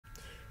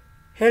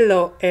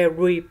Hello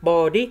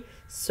everybody.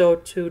 So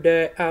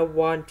today I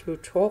want to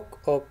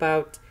talk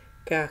about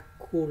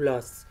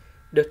calculus.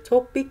 The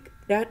topic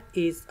that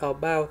is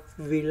about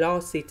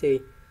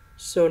velocity.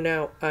 So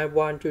now I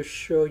want to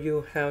show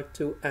you how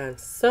to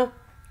answer.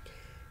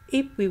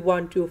 If we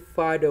want to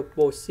find the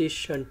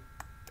position,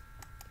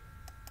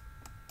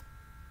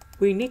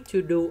 we need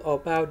to do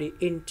about the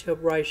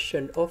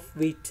integration of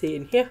vt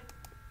in here.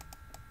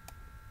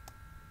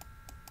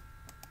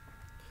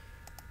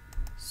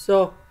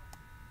 So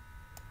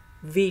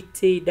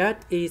vt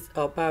that is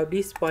about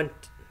this one.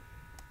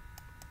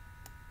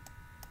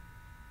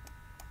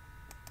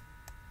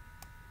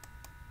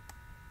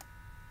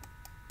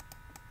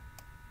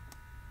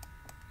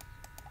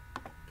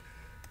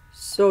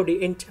 So the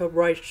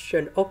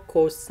integration of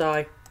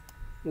cosine,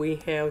 we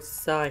have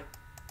sine.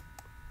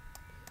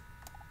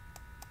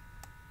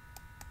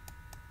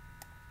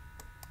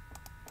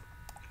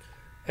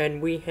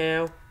 And we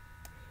have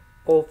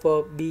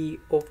over b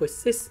over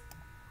 6.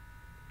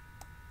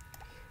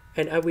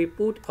 And I will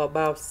put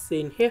about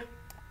sin here.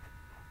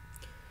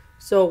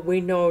 So we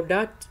know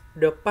that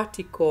the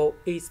particle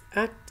is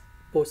at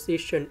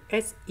position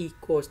s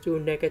equals to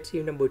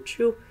negative number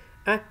 2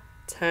 at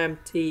time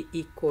t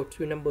equal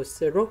to number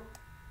 0.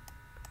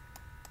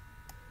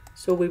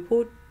 So we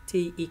put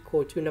t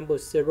equal to number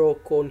 0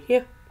 cone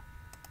here.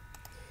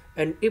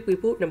 And if we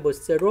put number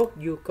 0,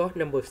 you got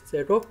number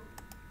 0.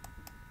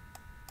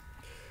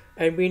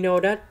 And we know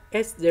that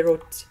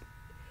S0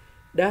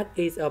 that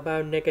is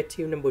about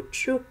negative number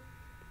 2.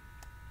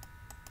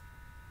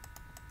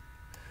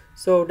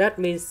 So that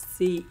means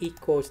C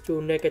equals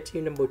to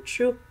negative number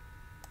 2.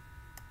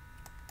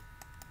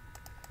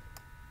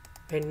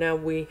 And now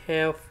we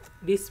have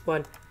this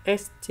one,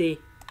 ST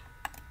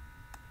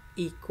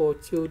equal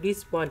to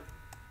this one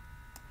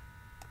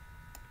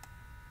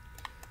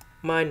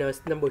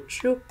minus number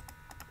 2.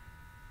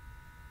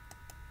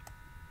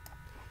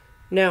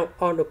 Now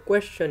on the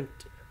question,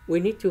 we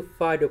need to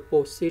find the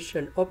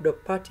position of the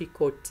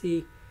particle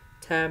t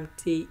time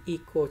t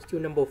equals to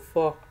number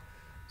 4.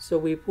 So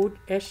we put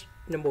h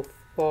number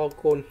 4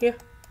 cone here.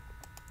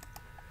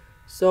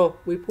 So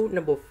we put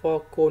number 4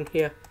 cone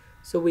here.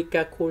 So we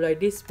calculate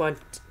this one.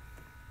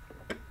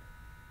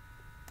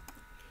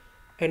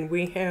 And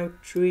we have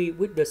 3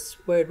 with the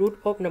square root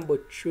of number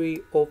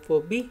 3 over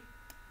b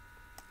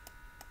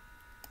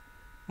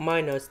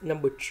minus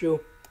number 2.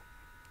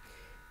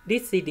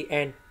 This is the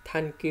end.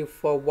 Thank you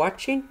for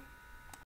watching.